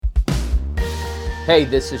Hey,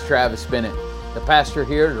 this is Travis Bennett, the pastor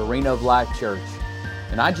here at Arena of Life Church,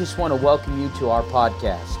 and I just want to welcome you to our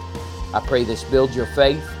podcast. I pray this builds your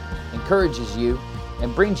faith, encourages you,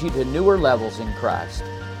 and brings you to newer levels in Christ.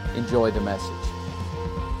 Enjoy the message.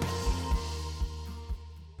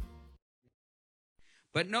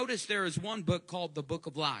 But notice there is one book called the Book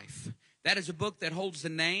of Life. That is a book that holds the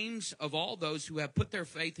names of all those who have put their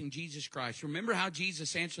faith in Jesus Christ. Remember how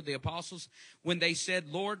Jesus answered the apostles when they said,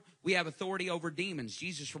 Lord, we have authority over demons.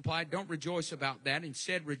 Jesus replied, don't rejoice about that.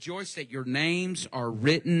 Instead, rejoice that your names are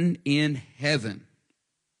written in heaven.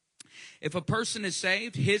 If a person is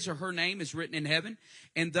saved, his or her name is written in heaven,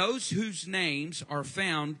 and those whose names are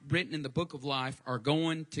found written in the book of life are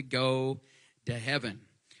going to go to heaven.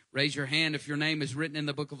 Raise your hand if your name is written in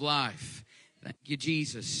the book of life. Thank you,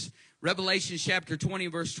 Jesus. Revelation chapter 20,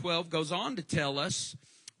 verse 12 goes on to tell us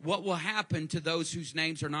what will happen to those whose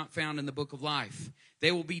names are not found in the book of life.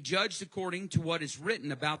 They will be judged according to what is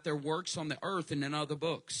written about their works on the earth and in other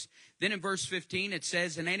books. Then in verse 15 it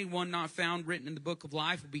says, and anyone not found written in the book of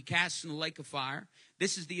life will be cast in the lake of fire.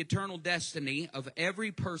 This is the eternal destiny of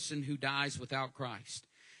every person who dies without Christ.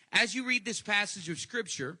 As you read this passage of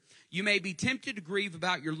Scripture, you may be tempted to grieve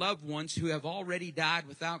about your loved ones who have already died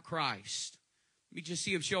without Christ. Let me just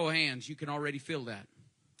see a show of hands. You can already feel that.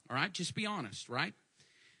 All right? Just be honest, right?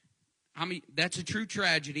 I mean, that's a true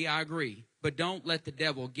tragedy, I agree. But don't let the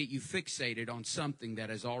devil get you fixated on something that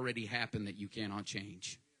has already happened that you cannot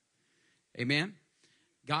change. Amen?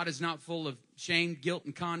 God is not full of shame, guilt,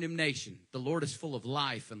 and condemnation. The Lord is full of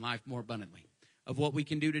life and life more abundantly. Of what we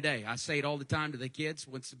can do today. I say it all the time to the kids.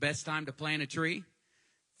 What's the best time to plant a tree?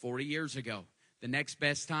 40 years ago. The next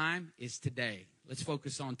best time is today. Let's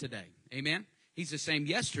focus on today. Amen? He's the same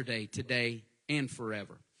yesterday, today, and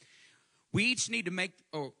forever. We each need to make,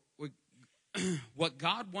 what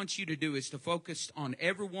God wants you to do is to focus on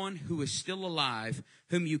everyone who is still alive,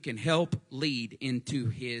 whom you can help lead into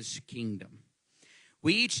His kingdom.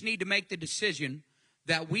 We each need to make the decision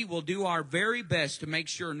that we will do our very best to make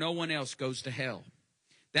sure no one else goes to hell.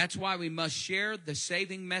 That's why we must share the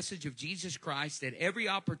saving message of Jesus Christ at every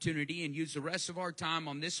opportunity and use the rest of our time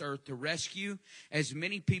on this earth to rescue as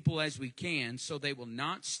many people as we can so they will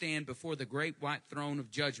not stand before the great white throne of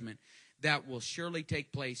judgment that will surely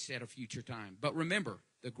take place at a future time. But remember,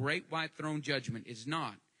 the great white throne judgment is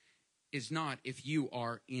not if you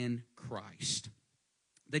are in Christ.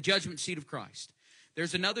 The judgment seat of Christ.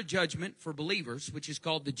 There's another judgment for believers, which is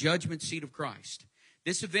called the judgment seat of Christ.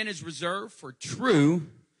 This event is reserved for true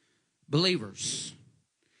believers.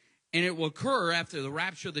 And it will occur after the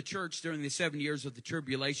rapture of the church during the 7 years of the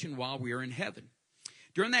tribulation while we are in heaven.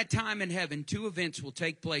 During that time in heaven, two events will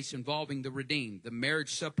take place involving the redeemed, the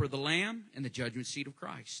marriage supper of the Lamb and the judgment seat of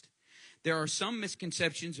Christ. There are some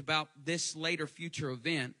misconceptions about this later future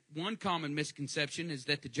event. One common misconception is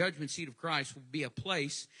that the judgment seat of Christ will be a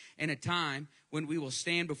place and a time when we will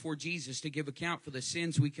stand before Jesus to give account for the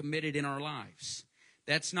sins we committed in our lives.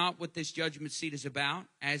 That's not what this judgment seat is about,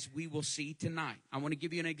 as we will see tonight. I want to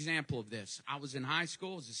give you an example of this. I was in high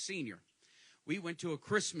school as a senior. We went to a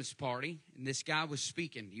Christmas party, and this guy was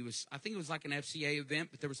speaking. I think it was like an FCA event,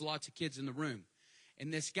 but there was lots of kids in the room.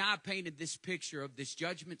 And this guy painted this picture of this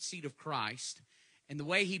judgment seat of Christ. And the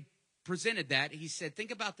way he presented that, he said, think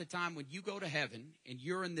about the time when you go to heaven, and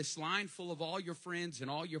you're in this line full of all your friends and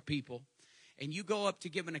all your people, and you go up to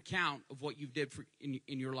give an account of what you did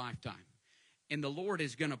in your lifetime. And the Lord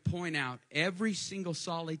is going to point out every single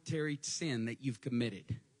solitary sin that you've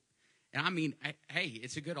committed. And I mean, hey,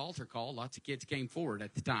 it's a good altar call. Lots of kids came forward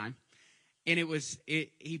at the time. And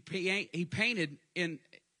he painted in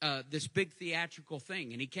this big theatrical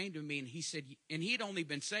thing. And he came to me and he said, and he had only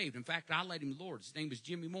been saved. In fact, I led him to the Lord. His name was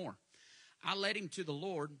Jimmy Moore. I led him to the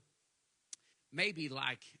Lord maybe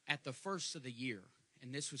like at the first of the year.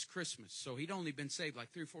 And this was Christmas. So he'd only been saved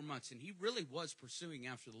like 3 or 4 months. And he really was pursuing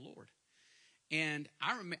after the Lord. And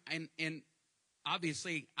I remember, and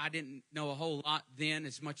obviously I didn't know a whole lot then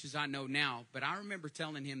as much as I know now. But I remember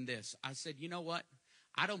telling him this. I said, you know what?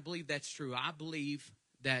 I don't believe that's true. I believe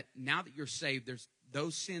that now that you're saved, there's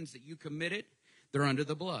those sins that you committed, they're under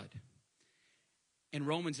the blood. And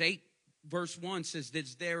Romans 8, verse 1 says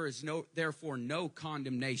that there is therefore no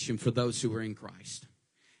condemnation for those who are in Christ.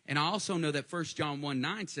 And I also know that 1 John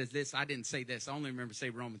 1:9 says this. I didn't say this. I only remember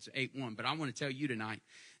saying Romans 8:1. But I want to tell you tonight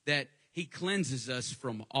that He cleanses us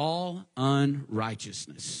from all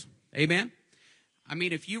unrighteousness. Amen? I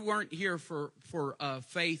mean, if you weren't here for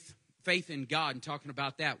faith in God and talking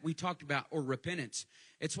about that, we talked about, or repentance.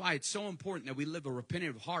 It's why it's so important that we live a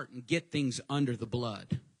repentant heart and get things under the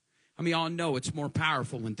blood. I mean, all know it's more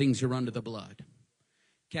powerful when things are under the blood.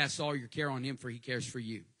 Cast all your care on Him, for He cares for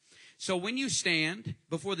you. So when you stand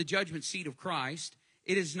before the judgment seat of Christ,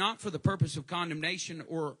 it is not for the purpose of condemnation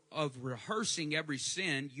or of rehearsing every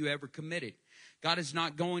sin you ever committed. God is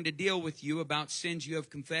not going to deal with you about sins you have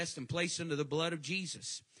confessed and placed under the blood of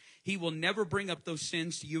Jesus. He will never bring up those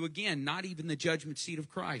sins to you again, not even the judgment seat of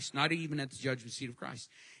Christ, not even at the judgment seat of Christ.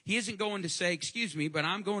 He isn't going to say, excuse me, but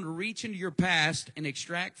I'm going to reach into your past and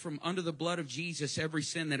extract from under the blood of Jesus every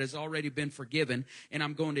sin that has already been forgiven, and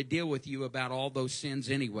I'm going to deal with you about all those sins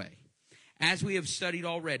anyway. As we have studied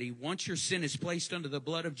already, once your sin is placed under the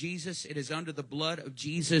blood of Jesus, it is under the blood of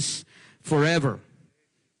Jesus forever.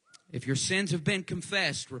 If your sins have been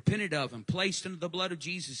confessed, repented of, and placed under the blood of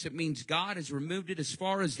Jesus, it means God has removed it as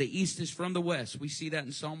far as the east is from the west. We see that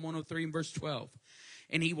in Psalm 103 and verse 12.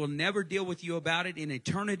 And he will never deal with you about it in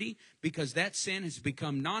eternity because that sin has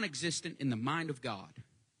become non-existent in the mind of God.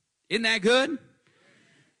 Isn't that good?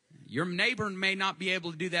 Your neighbor may not be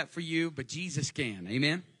able to do that for you, but Jesus can.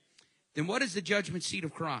 Amen? Then what is the judgment seat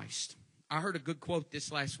of Christ? I heard a good quote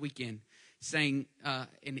this last weekend saying,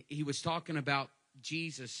 and he was talking about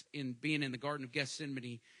Jesus in being in the Garden of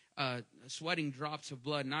Gethsemane, sweating drops of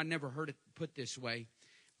blood. And I never heard it put this way,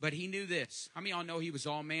 but he knew this. How many of y'all know he was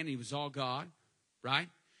all man and he was all God, right?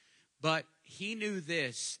 But he knew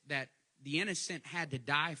this, that the innocent had to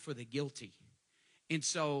die for the guilty. And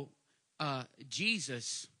so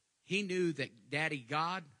Jesus, he knew that Daddy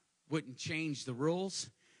God wouldn't change the rules.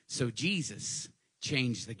 So Jesus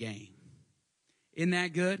changed the game. Isn't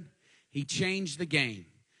that good? He changed the game,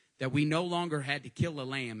 that we no longer had to kill a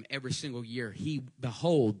lamb every single year.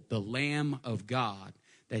 Behold, the Lamb of God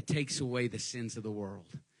that takes away the sins of the world.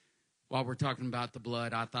 While we're talking about the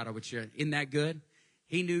blood, I thought I would share. Isn't that good?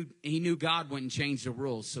 He knew God wouldn't change the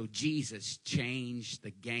rules, so Jesus changed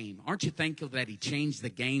the game. Aren't you thankful that he changed the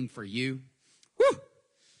game for you? Woo!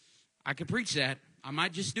 I could preach that. I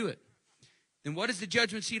might just do it. Then what is the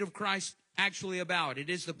judgment seat of Christ actually about?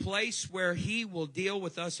 It is the place where he will deal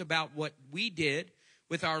with us about what we did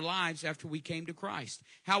with our lives after we came to Christ.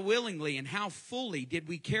 How willingly and how fully did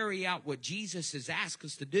we carry out what Jesus has asked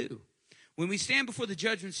us to do? When we stand before the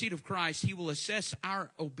judgment seat of Christ, he will assess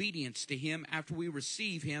our obedience to him after we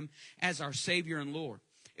receive him as our Savior and Lord.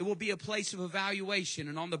 It will be a place of evaluation,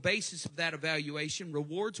 and on the basis of that evaluation,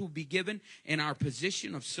 rewards will be given, and our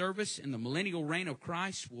position of service in the millennial reign of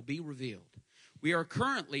Christ will be revealed. We are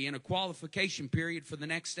currently in a qualification period for the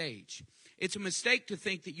next stage. It's a mistake to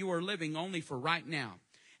think that you are living only for right now,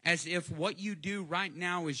 as if what you do right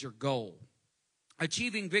now is your goal.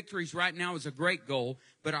 Achieving victories right now is a great goal,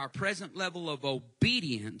 but our present level of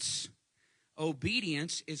obedience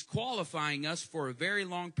is qualifying us for a very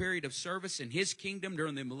long period of service in his kingdom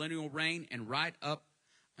during the millennial reign and right up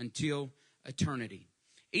until eternity.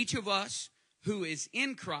 Each of us who is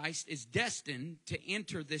in Christ is destined to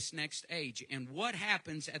enter this next age. And what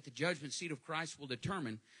happens at the judgment seat of Christ will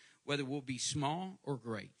determine whether we'll be small or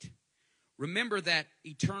great. Remember that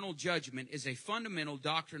eternal judgment is a fundamental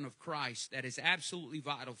doctrine of Christ that is absolutely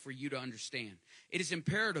vital for you to understand. It is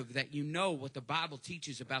imperative that you know what the Bible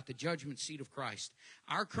teaches about the judgment seat of Christ.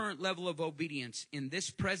 Our current level of obedience in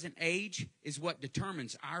this present age is what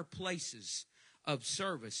determines our places of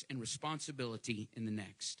service and responsibility in the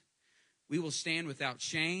next. We will stand without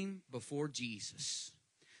shame before Jesus.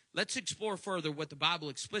 Let's explore further what the Bible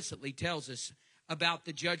explicitly tells us about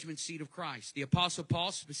the judgment seat of Christ. The Apostle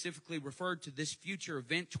Paul specifically referred to this future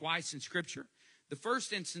event twice in Scripture. The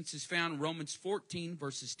first instance is found in Romans 14,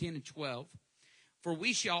 verses 10 and 12. For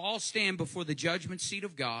we shall all stand before the judgment seat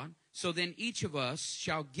of God, so then each of us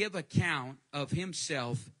shall give account of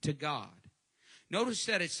himself to God. Notice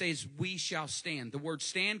that it says we shall stand. The word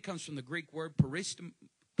stand comes from the Greek word peristom,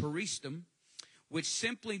 which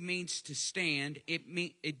simply means to stand.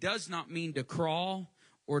 It does not mean to crawl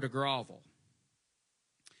or to grovel.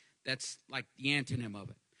 That's like the antonym of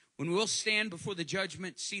it. When we will stand before the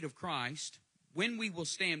judgment seat of Christ, we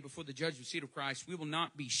will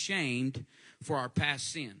not be shamed for our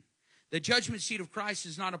past sin. The judgment seat of Christ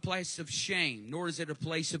is not a place of shame, nor is it a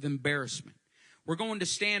place of embarrassment. We're going to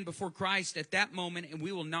stand before Christ at that moment, and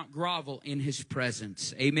we will not grovel in his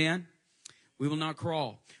presence. Amen? We will not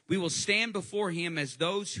crawl. We will stand before him as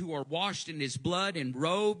those who are washed in his blood and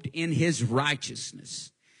robed in his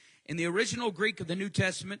righteousness. In the original Greek of the New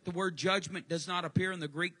Testament, the word judgment does not appear in the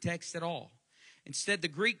Greek text at all. Instead, the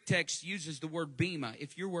Greek text uses the word bema.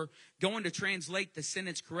 If you were going to translate the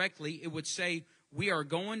sentence correctly, it would say, we are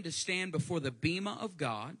going to stand before the bema of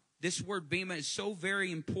God. This word bema is so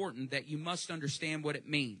very important that you must understand what it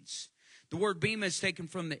means. The word bema is taken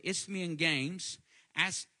from the Isthmian Games,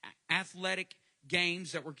 athletic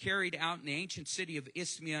games that were carried out in the ancient city of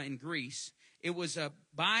Isthmia in Greece. It was a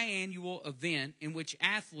biannual event in which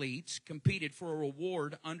athletes competed for a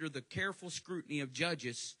reward under the careful scrutiny of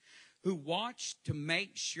judges who watched to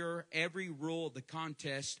make sure every rule of the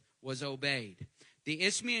contest was obeyed. The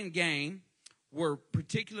Isthmian Games were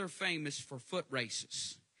particularly famous for foot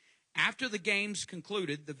races. After the games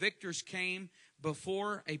concluded, the victors came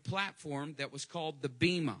before a platform that was called the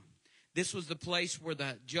bema. This was the place where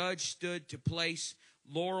the judge stood to place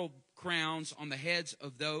laurel crowns on the heads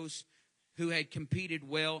of those who had competed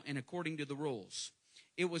well and according to the rules.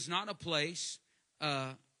 It was not a place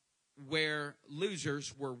where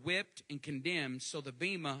losers were whipped and condemned, so the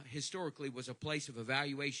bema historically was a place of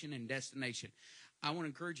evaluation and destination. I want to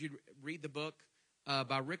encourage you to read the book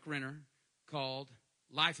by Rick Renner called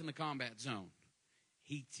Life in the Combat Zone.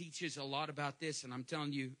 He teaches a lot about this, and I'm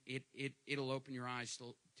telling you, it'll open your eyes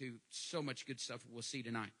to so much good stuff we'll see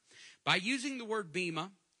tonight. By using the word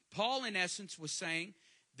bema, Paul, in essence, was saying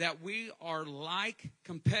that we are like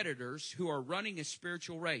competitors who are running a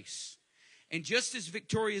spiritual race. And just as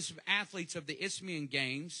victorious athletes of the Isthmian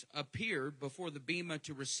Games appeared before the bema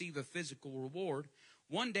to receive a physical reward,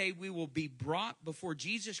 one day we will be brought before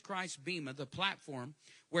Jesus Christ's bema, the platform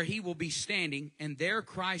where he will be standing, and there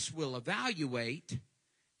Christ will evaluate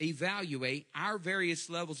our various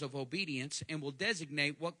levels of obedience and will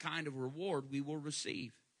designate what kind of reward we will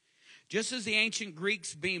receive. Just as the ancient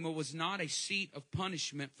Greeks' bema was not a seat of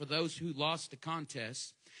punishment for those who lost the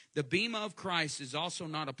contest, the bema of Christ is also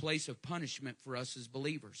not a place of punishment for us as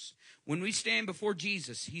believers. When we stand before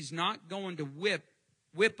Jesus, he's not going to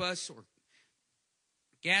whip us or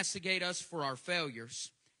castigate us for our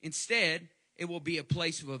failures. Instead, it will be a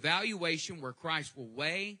place of evaluation where Christ will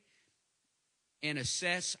weigh and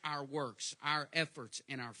assess our works, our efforts,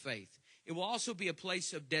 and our faith. It will also be a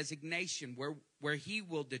place of designation where he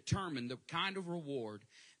will determine the kind of reward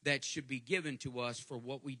that should be given to us for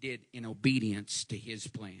what we did in obedience to his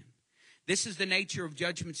plan. This is the nature of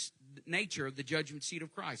the judgment seat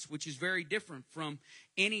of Christ, which is very different from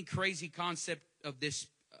any crazy concept of this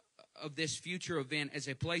future event as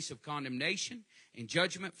a place of condemnation and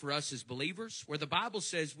judgment for us as believers, where the Bible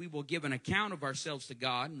says we will give an account of ourselves to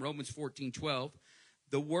God in Romans 14:12.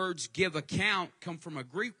 The words give account come from a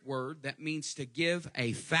Greek word that means to give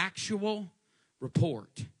a factual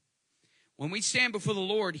report. When we stand before the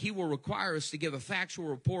Lord, he will require us to give a factual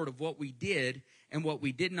report of what we did and what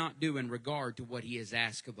we did not do in regard to what he has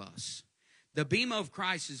asked of us. The bema of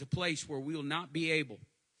Christ is a place where we will not be able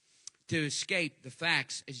to escape the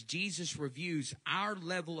facts as Jesus reviews our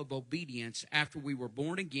level of obedience after we were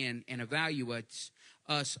born again and evaluates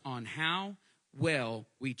us on how well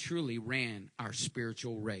we truly ran our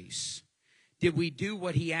spiritual race. Did we do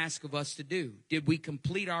what he asked of us to do? Did we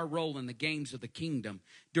complete our role in the games of the kingdom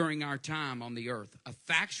during our time on the earth? A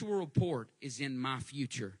factual report is in my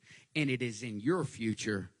future, and it is in your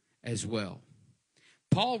future as well.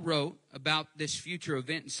 Paul wrote about this future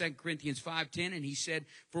event in 2 Corinthians 5:10, and he said,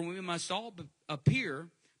 "For we must all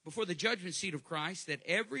appear before the judgment seat of Christ, that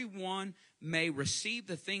everyone may receive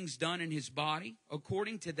the things done in his body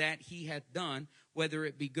according to that he hath done, whether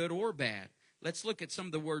it be good or bad." Let's look at some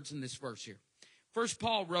of the words in this verse here. First,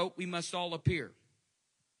 Paul wrote, we must all appear.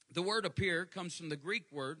 The word appear comes from the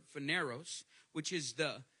Greek word phaneros, which is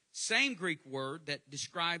the same Greek word that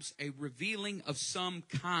describes a revealing of some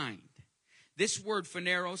kind. This word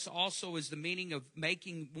phaneros also is the meaning of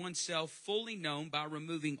making oneself fully known by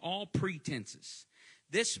removing all pretenses.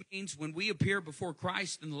 This means when we appear before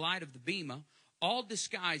Christ in the light of the bema, all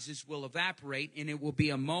disguises will evaporate, and it will be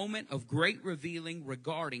a moment of great revealing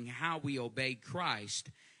regarding how we obeyed Christ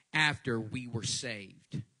after we were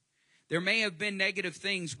saved. There may have been negative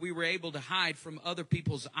things we were able to hide from other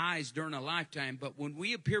people's eyes during a lifetime, but when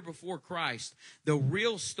we appear before Christ, the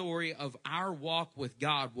real story of our walk with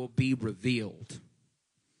God will be revealed.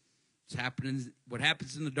 What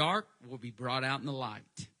happens in the dark will be brought out in the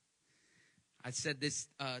light. I said this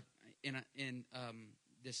in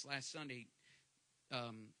this last Sunday.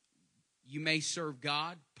 You may serve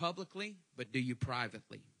God publicly, but do you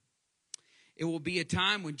privately? It will be a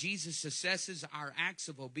time when Jesus assesses our acts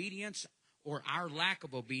of obedience or our lack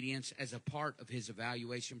of obedience as a part of his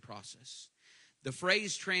evaluation process. The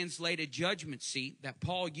phrase translated judgment seat that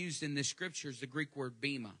Paul used in this scripture is the Greek word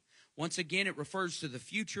bema. Once again, it refers to the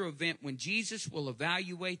future event when Jesus will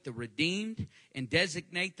evaluate the redeemed and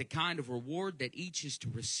designate the kind of reward that each is to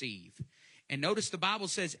receive. And notice the Bible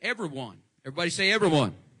says everyone. Everybody say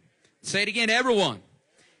everyone. Say it again, everyone.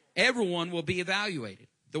 Everyone will be evaluated.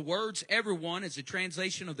 The words everyone is a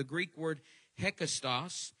translation of the Greek word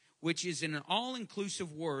hekastos, which is an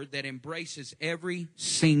all-inclusive word that embraces every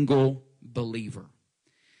single believer.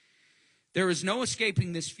 There is no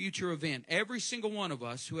escaping this future event. Every single one of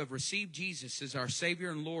us who have received Jesus as our Savior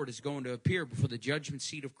and Lord is going to appear before the judgment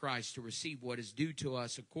seat of Christ to receive what is due to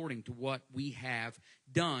us according to what we have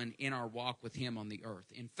done in our walk with Him on the earth.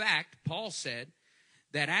 In fact, Paul said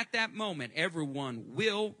that at that moment, everyone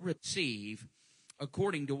will receive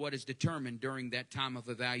according to what is determined during that time of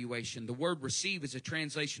evaluation. The word receive is a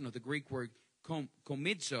translation of the Greek word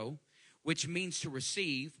komidzo, which means to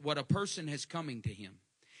receive what a person has coming to him.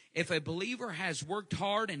 If a believer has worked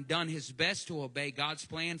hard and done his best to obey God's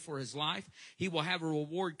plan for his life, he will have a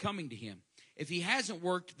reward coming to him. If he hasn't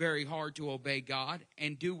worked very hard to obey God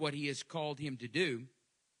and do what He has called him to do,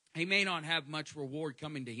 he may not have much reward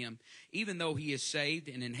coming to him, even though he is saved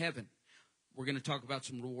and in heaven. We're going to talk about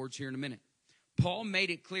some rewards here in a minute. Paul made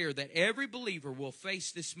it clear that every believer will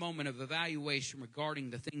face this moment of evaluation regarding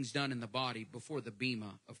the things done in the body before the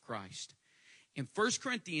bema of Christ. In 1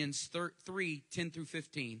 Corinthians 3, 10 through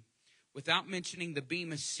 15, without mentioning the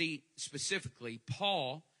bema seat specifically,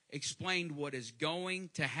 Paul explained what is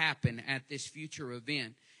going to happen at this future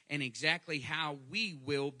event and exactly how we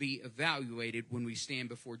will be evaluated when we stand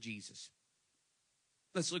before Jesus.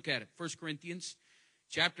 Let's look at it. 1 Corinthians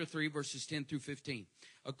chapter 3, verses 10 through 15.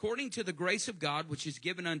 According to the grace of God which is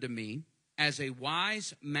given unto me as a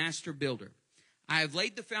wise master builder, I have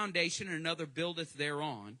laid the foundation, and another buildeth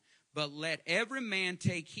thereon. But let every man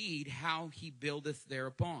take heed how he buildeth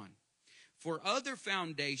thereupon. For other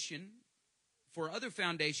foundation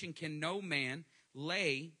can no man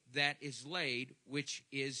lay that is laid, which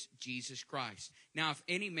is Jesus Christ. Now, if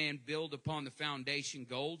any man build upon the foundation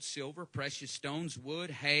gold, silver, precious stones, wood,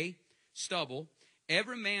 hay, stubble,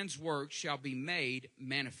 every man's work shall be made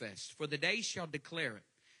manifest. For the day shall declare it,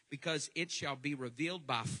 because it shall be revealed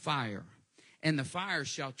by fire. And the fire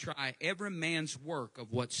shall try every man's work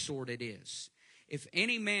of what sort it is. If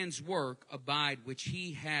any man's work abide which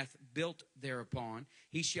he hath built thereupon,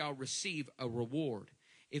 he shall receive a reward.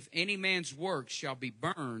 If any man's work shall be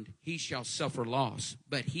burned, he shall suffer loss.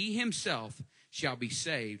 But he himself shall be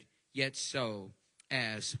saved, yet so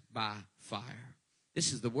as by fire.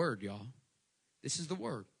 This is the word, y'all. This is the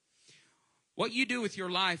word. What you do with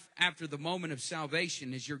your life after the moment of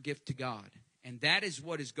salvation is your gift to God. And that is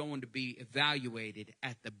what is going to be evaluated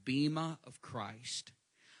at the bema of Christ.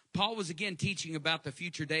 Paul was again teaching about the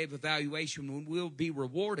future day of evaluation when we'll be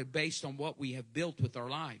rewarded based on what we have built with our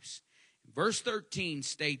lives. Verse 13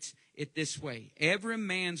 states it this way: every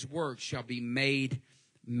man's work shall be made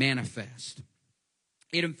manifest.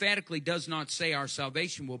 It emphatically does not say our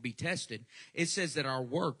salvation will be tested. It says that our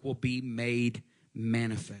work will be made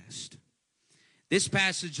manifest. This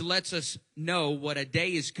passage lets us know what a day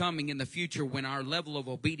is coming in the future when our level of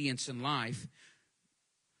obedience in life,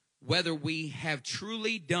 whether we have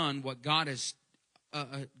truly done what God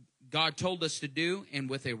told us to do and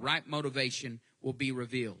with a right motivation, will be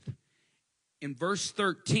revealed. In verse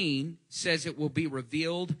 13 says it will be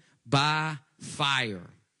revealed by fire,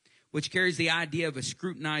 which carries the idea of a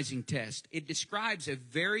scrutinizing test. It describes a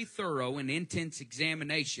very thorough and intense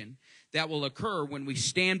examination that will occur when we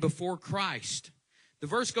stand before Christ. The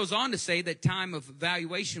verse goes on to say that time of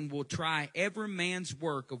evaluation will try every man's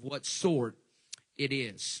work of what sort it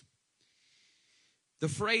is. The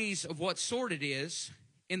phrase of what sort it is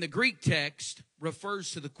in the Greek text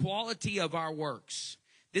refers to the quality of our works.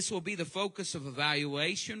 This will be the focus of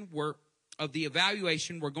evaluation we're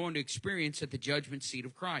going to experience at the judgment seat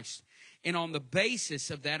of Christ. And on the basis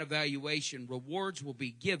of that evaluation, rewards will be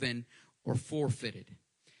given or forfeited.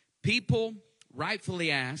 People rightfully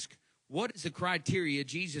ask, what is the criteria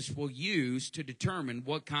Jesus will use to determine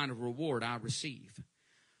what kind of reward I receive?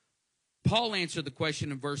 Paul answered the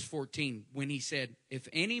question in verse 14 when he said, if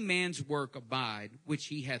any man's work abide, which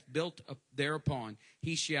he hath built up thereupon,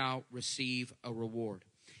 he shall receive a reward.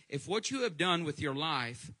 If what you have done with your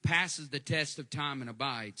life passes the test of time and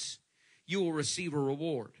abides, you will receive a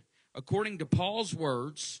reward. According to Paul's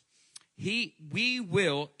words, we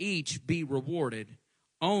will each be rewarded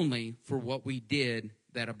only for what we did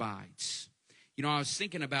that abides. You know, I was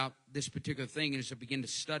thinking about this particular thing as I began to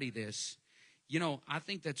study this. You know, I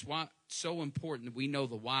think that's why it's so important that we know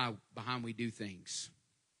the why behind we do things.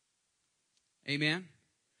 Amen?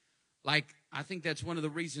 Like, I think that's one of the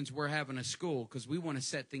reasons we're having a school, because we want to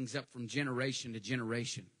set things up from generation to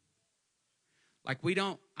generation. Like, I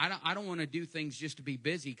don't want to do things just to be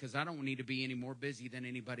busy, because I don't need to be any more busy than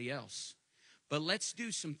anybody else. But let's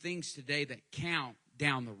do some things today that count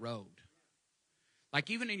down the road. Like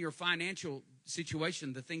even in your financial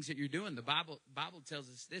situation, the things that you're doing, the Bible tells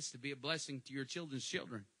us this, to be a blessing to your children's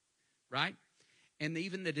children, right? And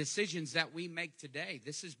even the decisions that we make today,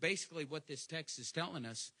 this is basically what this text is telling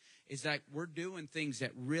us, is that we're doing things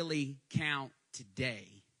that really count today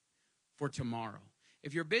for tomorrow.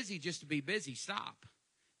 If you're busy just to be busy, stop.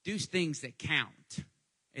 Do things that count.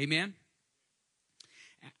 Amen?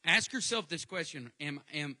 Ask yourself this question. Am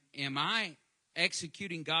I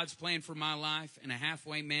executing God's plan for my life in a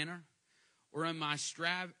halfway manner? Or am I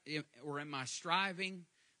striving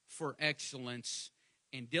for excellence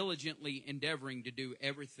and diligently endeavoring to do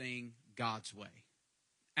everything God's way?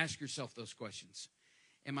 Ask yourself those questions.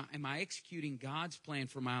 Am I executing God's plan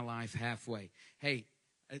for my life halfway? Hey,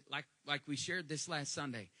 like we shared this last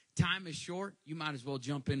Sunday, time is short. You might as well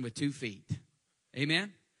jump in with 2 feet.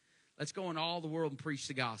 Amen? Let's go into all the world and preach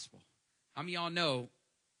the gospel. How many of y'all know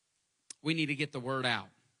we need to get the word out?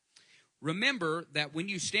 Remember that when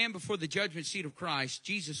you stand before the judgment seat of Christ,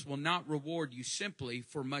 Jesus will not reward you simply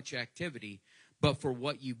for much activity, but for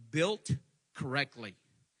what you built correctly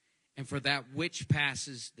and for that which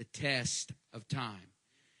passes the test of time.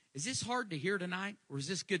 Is this hard to hear tonight, or is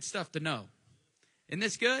this good stuff to know? Isn't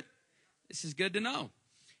this good? This is good to know.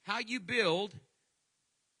 How you build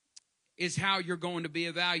is how you're going to be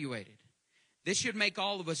evaluated. This should make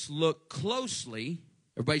all of us look closely.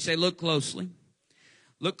 Everybody say, look closely.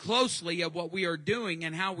 Look closely at what we are doing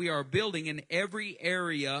and how we are building in every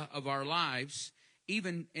area of our lives,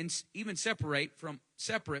 even separate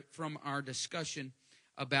from our discussion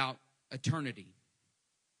about eternity.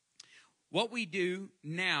 What we do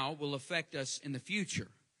now will affect us in the future.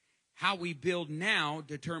 How we build now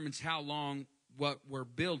determines how long what we're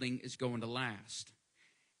building is going to last.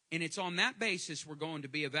 And it's on that basis we're going to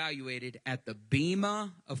be evaluated at the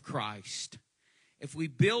bema of Christ. If we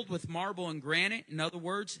build with marble and granite, in other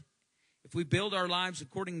words, if we build our lives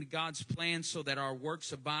according to God's plan so that our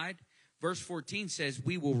works abide, verse 14 says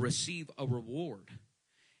we will receive a reward.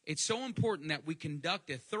 It's so important that we conduct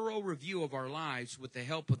a thorough review of our lives with the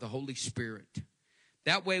help of the Holy Spirit.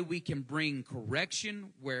 That way we can bring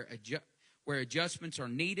correction where adjustments are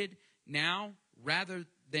needed now, rather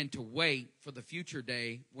than to wait for the future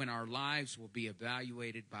day when our lives will be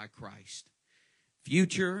evaluated by Christ.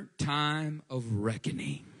 Future time of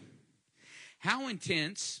reckoning. How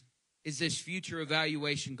intense is this future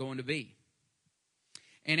evaluation going to be?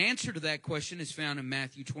 An answer to that question is found in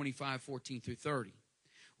Matthew 25:14-30,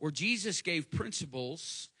 where Jesus gave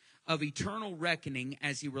principles of eternal reckoning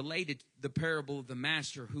as he related the parable of the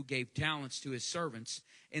master who gave talents to his servants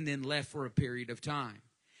and then left for a period of time.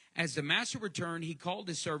 As the master returned, he called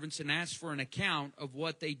his servants and asked for an account of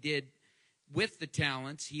what they did with the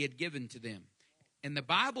talents he had given to them. And the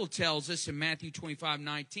Bible tells us in Matthew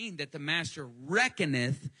 25:19 that the master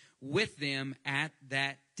reckoneth with them at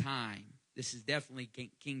that time. This is definitely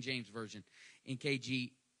King James Version.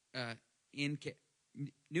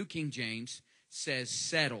 New King James says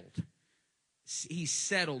settled. He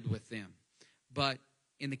settled with them. But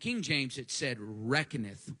in the King James it said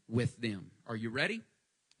reckoneth with them. Are you ready?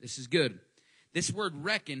 This is good. This word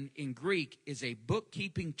reckon in Greek is a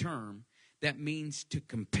bookkeeping term that means to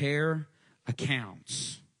compare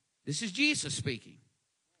accounts. This is Jesus speaking.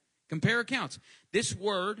 Compare accounts. This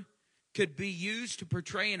word could be used to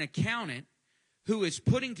portray an accountant who is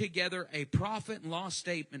putting together a profit and loss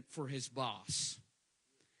statement for his boss.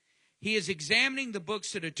 He is examining the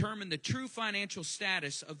books to determine the true financial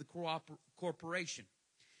status of the corporation.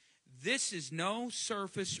 This is no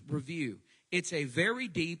surface review. It's a very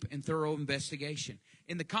deep and thorough investigation.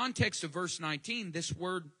 In the context of verse 19, this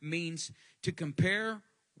word means to compare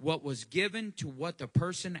what was given to what the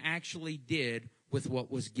person actually did with what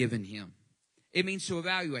was given him. It means to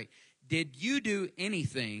evaluate. Did you do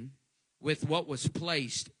anything with what was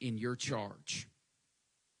placed in your charge?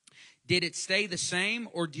 Did it stay the same,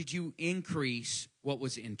 or did you increase what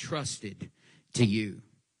was entrusted to you?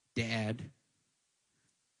 Dad,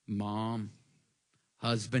 mom,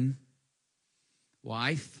 husband,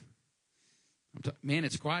 wife. Man,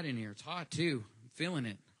 it's quiet in here. It's hot too. I'm feeling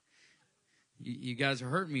it. You guys are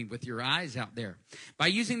hurting me with your eyes out there. By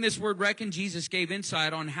using this word reckon, Jesus gave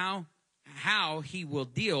insight on how he will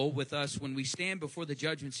deal with us when we stand before the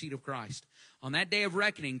judgment seat of Christ. On that day of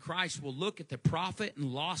reckoning, Christ will look at the profit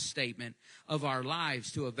and loss statement of our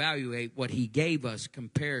lives to evaluate what he gave us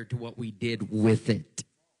compared to what we did with it.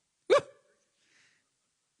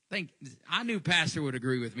 I knew Pastor would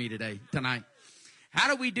agree with me tonight.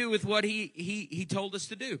 How do we do with what he told us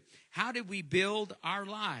to do? How did we build our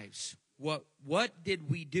lives? What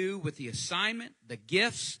did we do with the assignment, the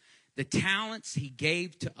gifts, the talents he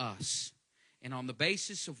gave to us? And on the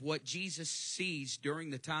basis of what Jesus sees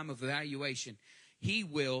during the time of evaluation, he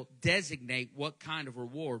will designate what kind of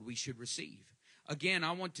reward we should receive. Again,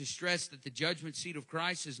 I want to stress that the judgment seat of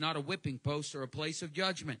Christ is not a whipping post or a place of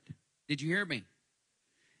judgment. Did you hear me?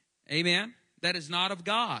 Amen? That is not of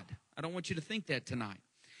God. I don't want you to think that tonight.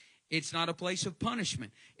 It's not a place of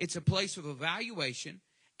punishment. It's a place of evaluation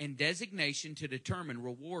and designation to determine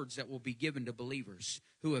rewards that will be given to believers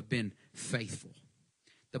who have been faithful.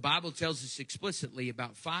 The Bible tells us explicitly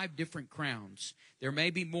about 5 different crowns. There may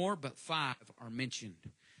be more, but 5 are mentioned.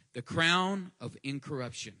 The crown of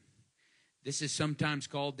incorruption. This is sometimes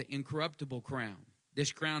called the incorruptible crown.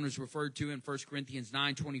 This crown is referred to in 1 Corinthians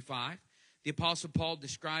 9:25. The Apostle Paul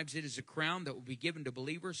describes it as a crown that will be given to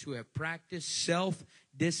believers who have practiced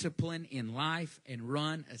self-discipline in life and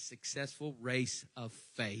run a successful race of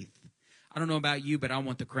faith. I don't know about you, but I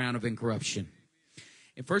want the crown of incorruption.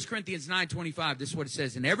 In 1 Corinthians 9:25, this is what it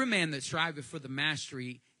says. And every man that striveth for the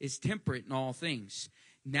mastery is temperate in all things.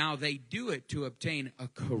 Now they do it to obtain a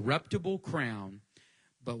corruptible crown,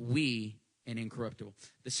 but we an incorruptible.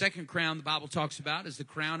 The second crown the Bible talks about is the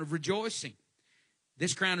crown of rejoicing.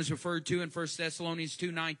 This crown is referred to in 1 Thessalonians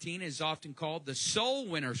 2:19. It is often called the soul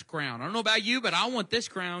winner's crown. I don't know about you, but I want this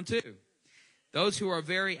crown too. Those who are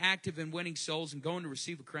very active in winning souls and going to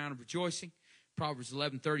receive a crown of rejoicing. Proverbs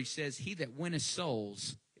 11:30 says, he that winneth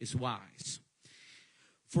souls is wise.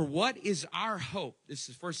 For what is our hope? This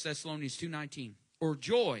is 1 Thessalonians 2:19. Or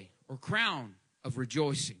joy or crown of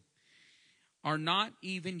rejoicing. Are not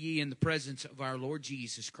even ye in the presence of our Lord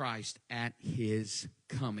Jesus Christ at his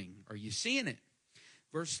coming? Are you seeing it?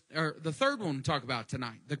 The third one we'll talk about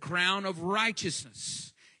tonight, the crown of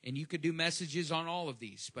righteousness. And you could do messages on all of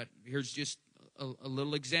these, but here's just a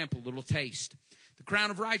little example, a little taste. The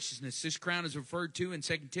crown of righteousness. This crown is referred to in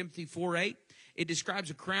 2 Timothy 4:8. It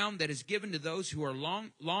describes a crown that is given to those who are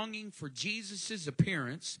longing for Jesus'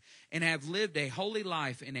 appearance and have lived a holy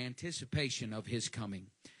life in anticipation of his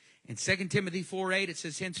coming. In 2 Timothy 4:8, it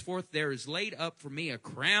says, henceforth there is laid up for me a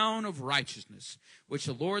crown of righteousness, which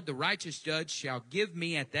the Lord, the righteous judge, shall give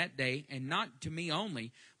me at that day, and not to me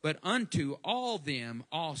only, but unto all them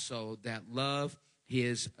also that love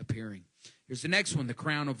his appearing. Here's the next one, the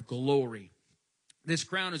crown of glory. This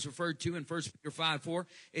crown is referred to in 1 Peter 5:4.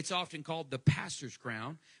 It's often called the pastor's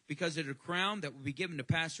crown because it's a crown that will be given to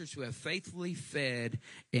pastors who have faithfully fed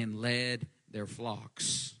and led their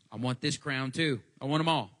flocks. I want this crown too. I want them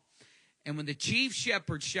all. And when the chief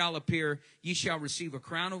shepherd shall appear, ye shall receive a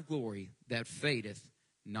crown of glory that fadeth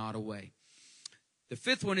not away. The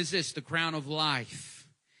fifth one is this, the crown of life.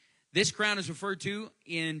 This crown is referred to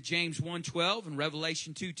in James 1:12 and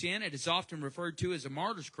Revelation 2:10. It is often referred to as a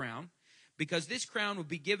martyr's crown because this crown will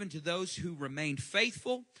be given to those who remained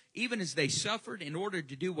faithful even as they suffered in order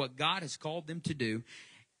to do what God has called them to do,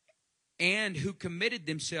 and who committed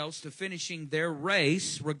themselves to finishing their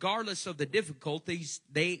race regardless of the difficulties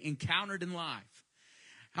they encountered in life.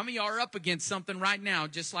 How many are up against something right now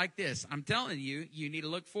just like this? I'm telling you, you need to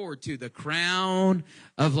look forward to the crown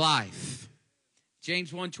of life.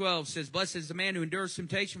 James 1:12 says, blessed is the man who endures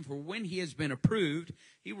temptation, for when he has been approved,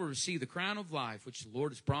 he will receive the crown of life, which the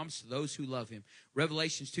Lord has promised to those who love him.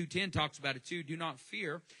 Revelations 2:10 talks about it too. Do not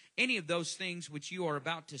fear any of those things which you are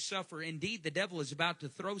about to suffer. Indeed, the devil is about to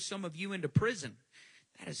throw some of you into prison.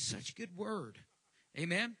 That is such a good word.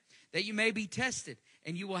 Amen. That you may be tested,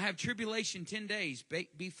 and you will have tribulation 10 days.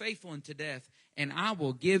 Be faithful unto death, and I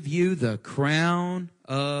will give you the crown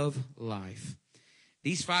of life.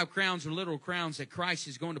 These 5 crowns are literal crowns that Christ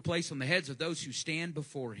is going to place on the heads of those who stand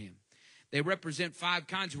before him. They represent 5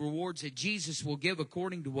 kinds of rewards that Jesus will give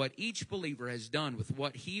according to what each believer has done with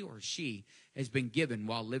what he or she has been given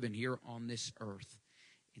while living here on this earth.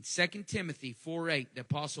 In 2 Timothy 4:8, the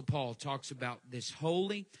Apostle Paul talks about this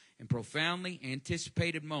holy and profoundly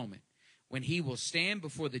anticipated moment when he will stand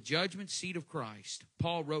before the judgment seat of Christ.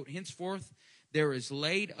 Paul wrote, henceforth there is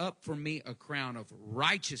laid up for me a crown of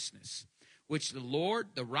righteousness, which the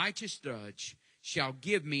Lord, the righteous judge, shall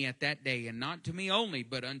give me at that day, and not to me only,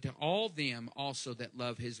 but unto all them also that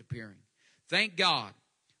love his appearing. Thank God,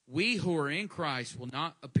 we who are in Christ will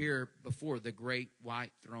not appear before the great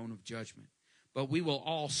white throne of judgment, but we will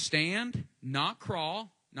all stand, not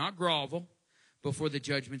crawl, not grovel, before the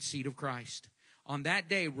judgment seat of Christ. On that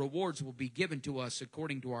day, rewards will be given to us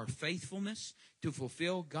according to our faithfulness to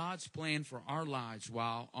fulfill God's plan for our lives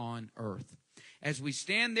while on earth. As we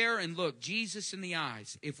stand there and look Jesus in the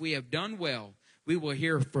eyes, if we have done well, we will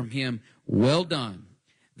hear from him, well done,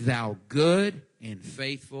 thou good and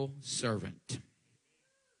faithful servant.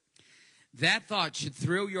 That thought should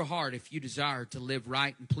thrill your heart if you desire to live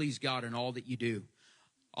right and please God in all that you do.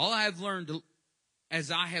 As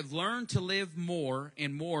I have learned to live more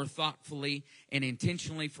and more thoughtfully and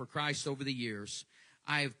intentionally for Christ over the years,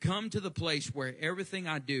 I have come to the place where everything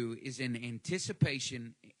I do is in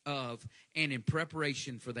anticipation of and in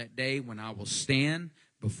preparation for that day when I will stand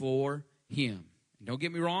before him. Don't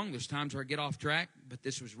get me wrong, there's times where I get off track, but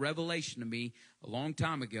this was revelation to me a long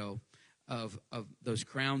time ago of those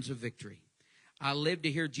crowns of victory. I lived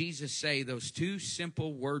to hear Jesus say those two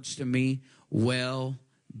simple words to me, well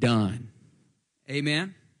done.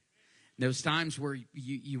 Amen? Those times where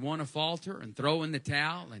you want to falter and throw in the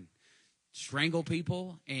towel and strangle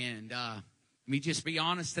people. And let me just be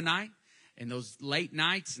honest tonight. And those late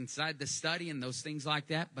nights inside the study and those things like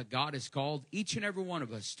that. But God has called each and every one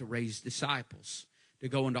of us to raise disciples, to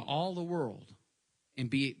go into all the world and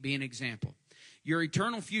be an example. Your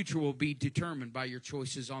eternal future will be determined by your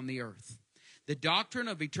choices on the earth. The doctrine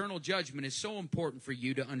of eternal judgment is so important for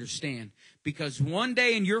you to understand, because one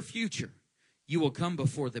day in your future, you will come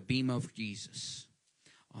before the beam of Jesus.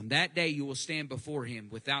 On that day, you will stand before him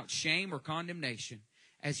without shame or condemnation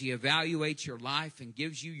as he evaluates your life and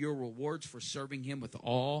gives you your rewards for serving him with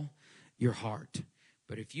all your heart.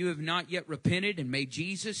 But if you have not yet repented and made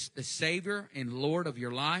Jesus the Savior and Lord of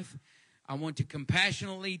your life, I want to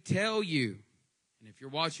compassionately tell you, and if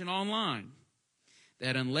you're watching online,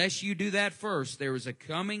 that unless you do that first, there is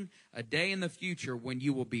a day in the future when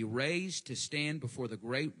you will be raised to stand before the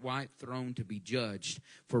great white throne to be judged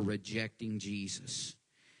for rejecting Jesus.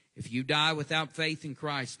 If you die without faith in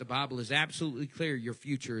Christ, the Bible is absolutely clear your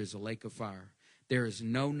future is a lake of fire. There is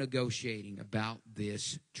no negotiating about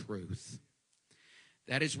this truth.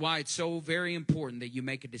 That is why it's so very important that you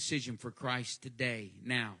make a decision for Christ today,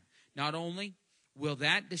 now. Not only will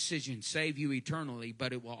that decision save you eternally,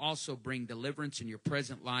 but it will also bring deliverance in your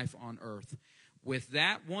present life on earth. With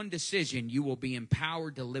that one decision, you will be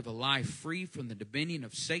empowered to live a life free from the dominion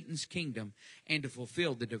of Satan's kingdom and to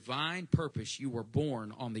fulfill the divine purpose you were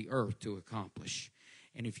born on the earth to accomplish.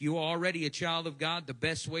 And if you are already a child of God, the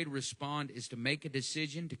best way to respond is to make a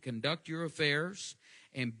decision to conduct your affairs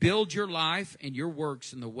and build your life and your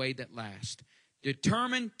works in the way that lasts.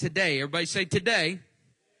 Determine today, everybody say today.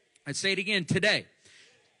 I say it again, today.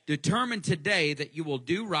 Determine today that you will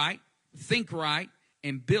do right, think right,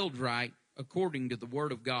 and build right according to the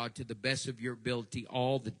Word of God to the best of your ability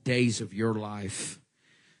all the days of your life.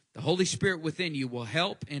 The Holy Spirit within you will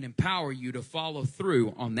help and empower you to follow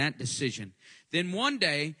through on that decision. Then one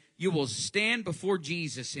day you will stand before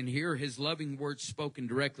Jesus and hear his loving words spoken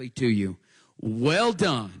directly to you. Well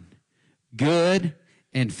done, good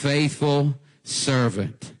and faithful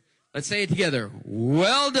servant. Let's say it together.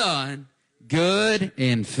 Well done, good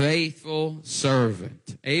and faithful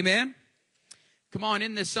servant. Amen. Come on,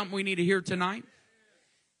 isn't this something we need to hear tonight?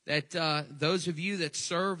 That those of you that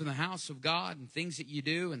serve in the house of God and things that you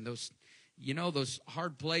do and those, those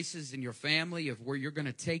hard places in your family of where you're going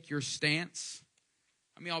to take your stance.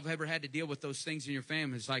 I mean, I've ever had to deal with those things in your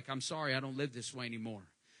family. It's like, I'm sorry, I don't live this way anymore.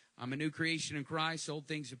 I'm a new creation in Christ. Old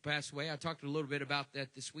things have passed away. I talked a little bit about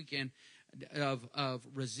that this weekend of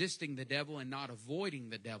resisting the devil and not avoiding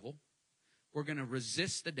the devil. We're going to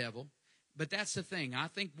resist the devil. But that's the thing. I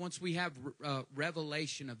think once we have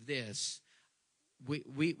revelation of this,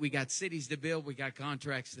 we got cities to build. We got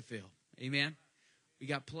contracts to fill. Amen. We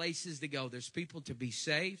got places to go. There's people to be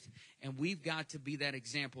saved, and we've got to be that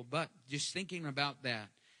example. But just thinking about that,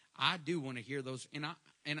 I do want to hear those. And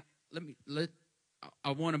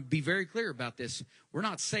I want to be very clear about this. We're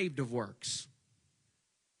not saved of works.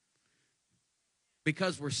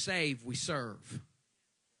 Because we're saved, we serve.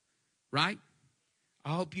 Right?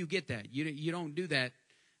 I hope you get that. You don't do that,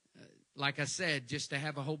 like I said, just to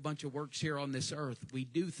have a whole bunch of works here on this earth. We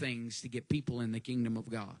do things to get people in the kingdom of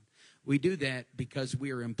God. We do that because we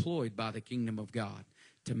are employed by the kingdom of God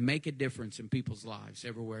to make a difference in people's lives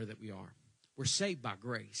everywhere that we are. We're saved by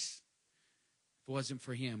grace. If it wasn't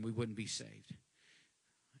for him, we wouldn't be saved.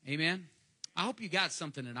 Amen? I hope you got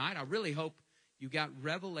something tonight. I really hope you got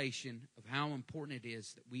revelation of how important it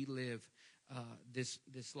is that we live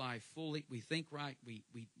this life fully. We think right. We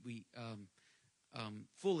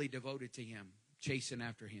fully devoted to him, chasing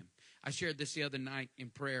after him. I shared this the other night in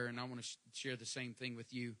prayer, and I want to share the same thing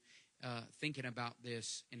with you, thinking about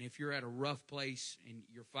this. And if you're at a rough place and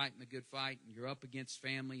you're fighting the good fight and you're up against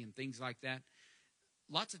family and things like that,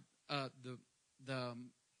 lots of the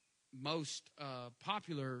most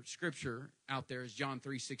popular scripture out there is John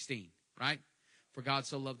 3:16, right? For God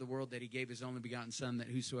so loved the world that he gave his only begotten Son, that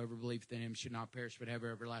whosoever believeth in him should not perish but have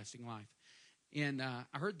everlasting life. And I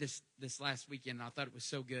heard this last weekend, and I thought it was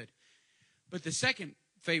so good. But the second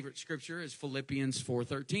favorite scripture is Philippians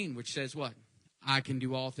 4:13, which says what? I can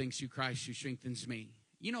do all things through Christ who strengthens me.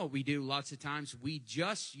 You know what we do lots of times? We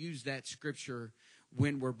just use that scripture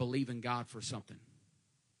when we're believing God for something.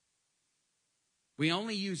 We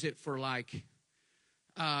only use it for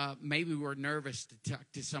maybe we're nervous to talk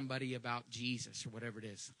to somebody about Jesus or whatever it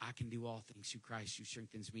is. I can do all things through Christ who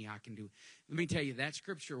strengthens me. I can do. Let me tell you, that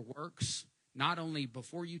scripture works not only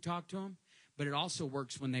before you talk to them, but it also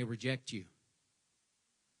works when they reject you.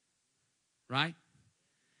 Right?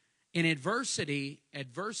 In adversity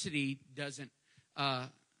doesn't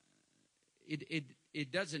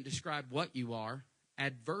it doesn't describe what you are.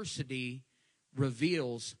 Adversity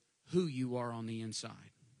reveals who you are on the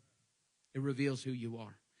inside. It reveals who you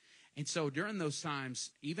are. And so during those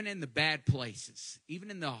times, even in the bad places, even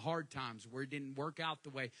in the hard times where it didn't work out the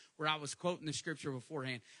way, where I was quoting the scripture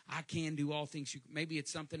beforehand, I can do all things. Maybe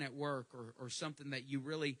it's something at work or something that you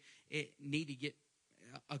really need to get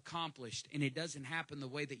accomplished, and it doesn't happen the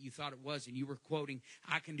way that you thought it was, and you were quoting,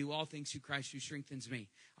 I can do all things through Christ who strengthens me.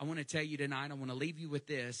 I want to tell you tonight, I want to leave you with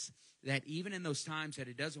this, that even in those times that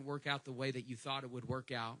it doesn't work out the way that you thought it would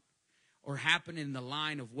work out, or happen in the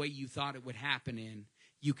line of way you thought it would happen in,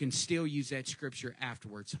 you can still use that scripture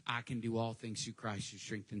afterwards. I can do all things through Christ who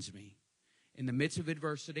strengthens me. In the midst of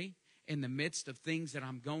adversity, in the midst of things that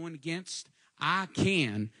I'm going against, I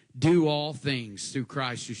can do all things through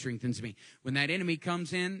Christ who strengthens me. When that enemy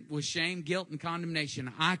comes in with shame, guilt, and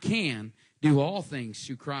condemnation, I can do all things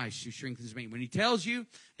through Christ who strengthens me. When he tells you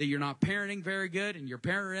that you're not parenting very good and your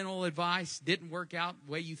parental advice didn't work out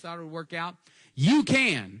the way you thought it would work out, you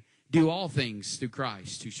can do all things through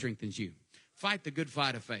Christ who strengthens you. Fight the good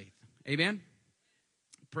fight of faith. Amen?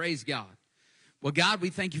 Praise God. Well, God, we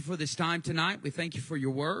thank you for this time tonight. We thank you for your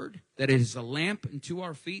word, that it is a lamp unto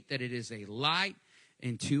our feet, that it is a light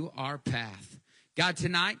into our path. God,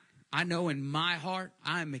 tonight, I know in my heart,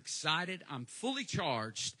 I'm excited. I'm fully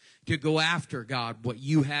charged to go after, God, what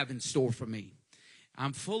you have in store for me.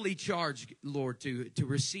 I'm fully charged, Lord, to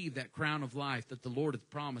receive that crown of life that the Lord hath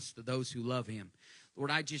promised to those who love him. Lord,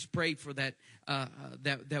 I just pray for that,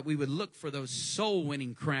 that we would look for those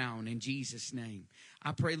soul-winning crown in Jesus' name.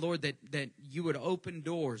 I pray, Lord, that you would open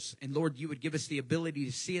doors, and, Lord, you would give us the ability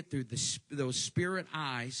to see it through those spirit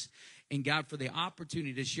eyes, and, God, for the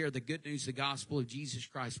opportunity to share the good news, the gospel of Jesus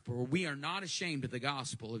Christ. For we are not ashamed of the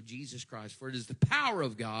gospel of Jesus Christ, for it is the power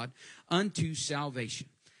of God unto salvation.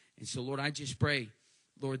 And so, Lord, I just pray,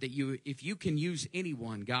 Lord, that if you can use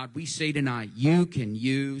anyone, God, we say tonight, you can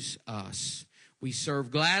use us. We serve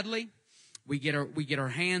gladly. We get our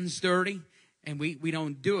hands dirty, and we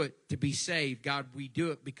don't do it to be saved. God, we do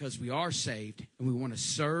it because we are saved, and we want to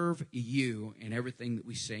serve you in everything that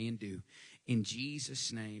we say and do. In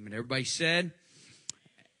Jesus' name. And everybody said,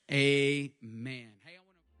 amen.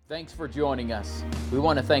 Thanks for joining us. We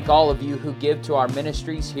want to thank all of you who give to our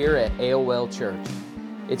ministries here at AOL Church.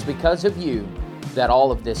 It's because of you that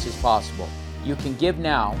all of this is possible. You can give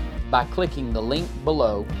now by clicking the link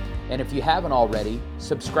below. And if you haven't already,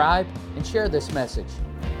 subscribe and share this message.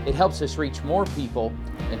 It helps us reach more people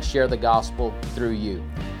and share the gospel through you.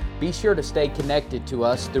 Be sure to stay connected to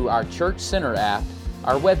us through our Church Center app,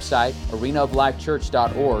 our website,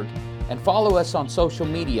 arenaoflifechurch.org, and follow us on social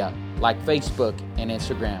media like Facebook and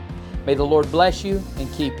Instagram. May the Lord bless you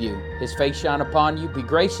and keep you. His face shine upon you, be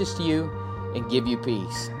gracious to you, and give you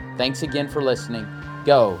peace. Thanks again for listening.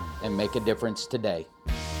 Go and make a difference today.